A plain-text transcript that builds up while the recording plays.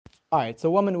Alright,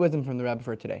 so one minute wisdom from the Rebbe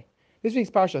for today. This week's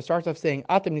parsha starts off saying,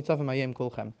 Atem nitzavim hayem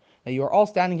kulchem, that you are all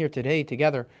standing here today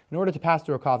together in order to pass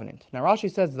through a covenant. Now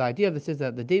Rashi says the idea of this is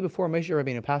that the day before Moshe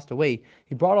Rabbeinu passed away,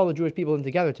 he brought all the Jewish people in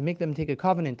together to make them take a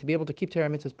covenant to be able to keep Torah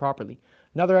mitzvahs properly.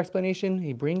 Another explanation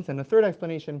he brings, and a third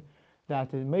explanation,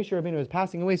 that Moshe Rabbeinu was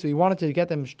passing away, so he wanted to get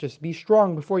them to just be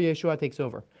strong before Yeshua takes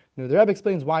over. Now the Rebbe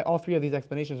explains why all three of these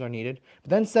explanations are needed,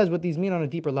 but then says what these mean on a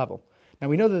deeper level. Now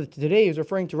we know that today is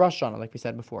referring to Rosh Hashanah, like we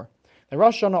said before. At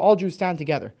Rosh Hashanah, all Jews stand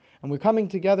together, and we're coming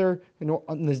together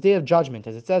on this day of judgment,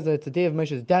 as it says that it's the day of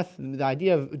Moshe's death, the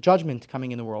idea of judgment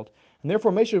coming in the world. And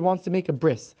therefore, Moshe wants to make a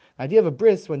bris. The idea of a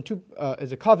bris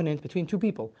is a covenant between two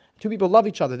people. Two people love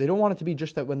each other. They don't want it to be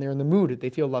just that when they're in the mood they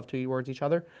feel love towards each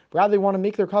other, but rather they want to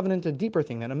make their covenant a deeper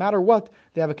thing, that no matter what,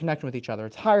 they have a connection with each other.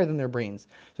 It's higher than their brains.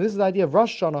 So this is the idea of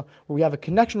Rosh Hashanah, where we have a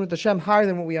connection with Hashem higher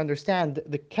than what we understand,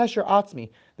 the Kesher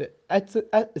Atzmi, the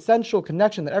essential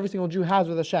connection that every single Jew has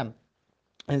with Hashem.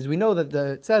 As we know that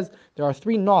it says there are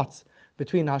three knots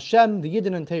between Hashem, the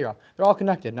Yidden, and Torah. They're all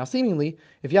connected. Now, seemingly,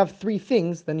 if you have three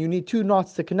things, then you need two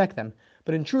knots to connect them.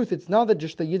 But in truth, it's not that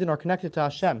just the Yidden are connected to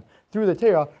Hashem through the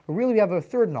Torah, but really we have a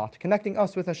third knot connecting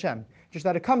us with Hashem. Just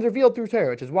that it comes revealed through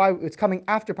Torah, which is why it's coming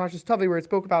after Parshas Tavi, where it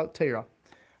spoke about Torah.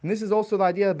 And this is also the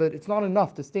idea that it's not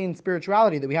enough to stay in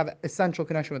spirituality, that we have essential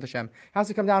connection with Hashem. It has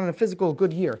to come down in a physical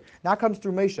good year. That comes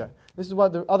through Moshe. This is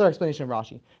what the other explanation of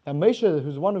Rashi. That Moshe,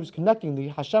 who's the one who's connecting the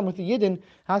Hashem with the Yidden,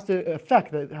 has to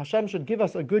affect that Hashem should give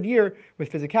us a good year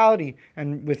with physicality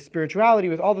and with spirituality,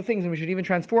 with all the things, and we should even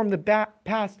transform the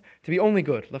past to be only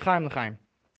good. L'chaim, l'chaim.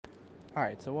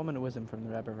 Alright, so one minute wisdom from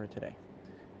the Rebbe for today.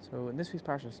 So in this week's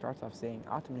parsha starts off saying,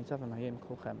 Atem nitzavim hayem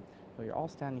kulchem, so you're all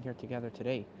standing here together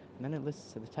today. And then it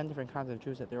lists the 10 different kinds of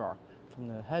Jews that there are, from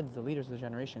the heads, the leaders of the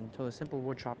generation, to the simple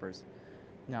wood choppers.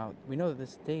 Now, we know that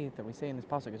this day that we say in this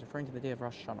pasuk is referring to the day of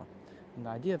Rosh Hashanah. And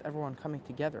the idea of everyone coming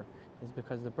together is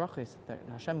because the brachos that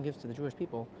Hashem gives to the Jewish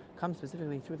people comes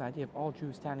specifically through the idea of all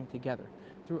Jews standing together.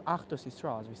 Through Achdus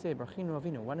Yisrael, as we say, Brachinu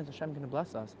Avinu, when is Hashem going to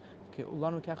bless us?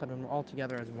 Ulanu Kechad, when we're all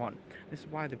together as one. This is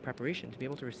why the preparation to be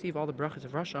able to receive all the brachos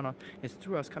of Rosh Hashanah is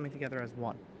through us coming together as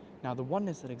one. Now, the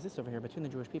oneness that exists over here between the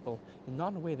Jewish people is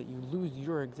not in a way that you lose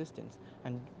your existence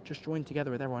and just join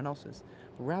together with everyone else's,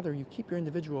 but rather you keep your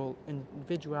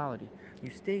individuality.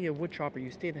 You stay a wood chopper, you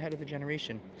stay the head of the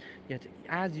generation, yet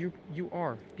as you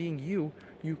are being you,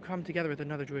 you come together with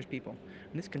another Jewish people.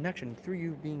 And this connection, through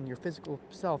you being your physical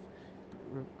self,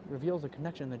 reveals a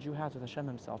connection that Jew has with Hashem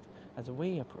himself. As a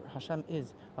way Hashem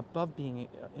is above being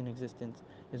in existence,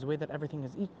 is a way that everything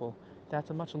is equal. That's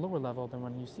a much lower level than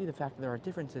when you see the fact that there are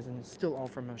differences and it's still all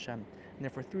from Hashem. And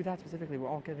therefore, through that specifically, we're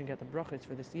all going to get the brachos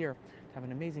for this year, to have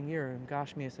an amazing year in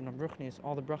Gashmias and Ruchnias,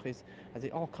 all the brachos, as they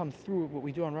all come through what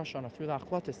we do on Rosh Hashanah, through the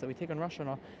achlatis that we take on Rosh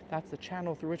Hashanah. That's the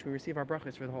channel through which we receive our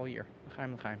brachos for the whole year.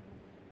 L'chaim, l'chaim.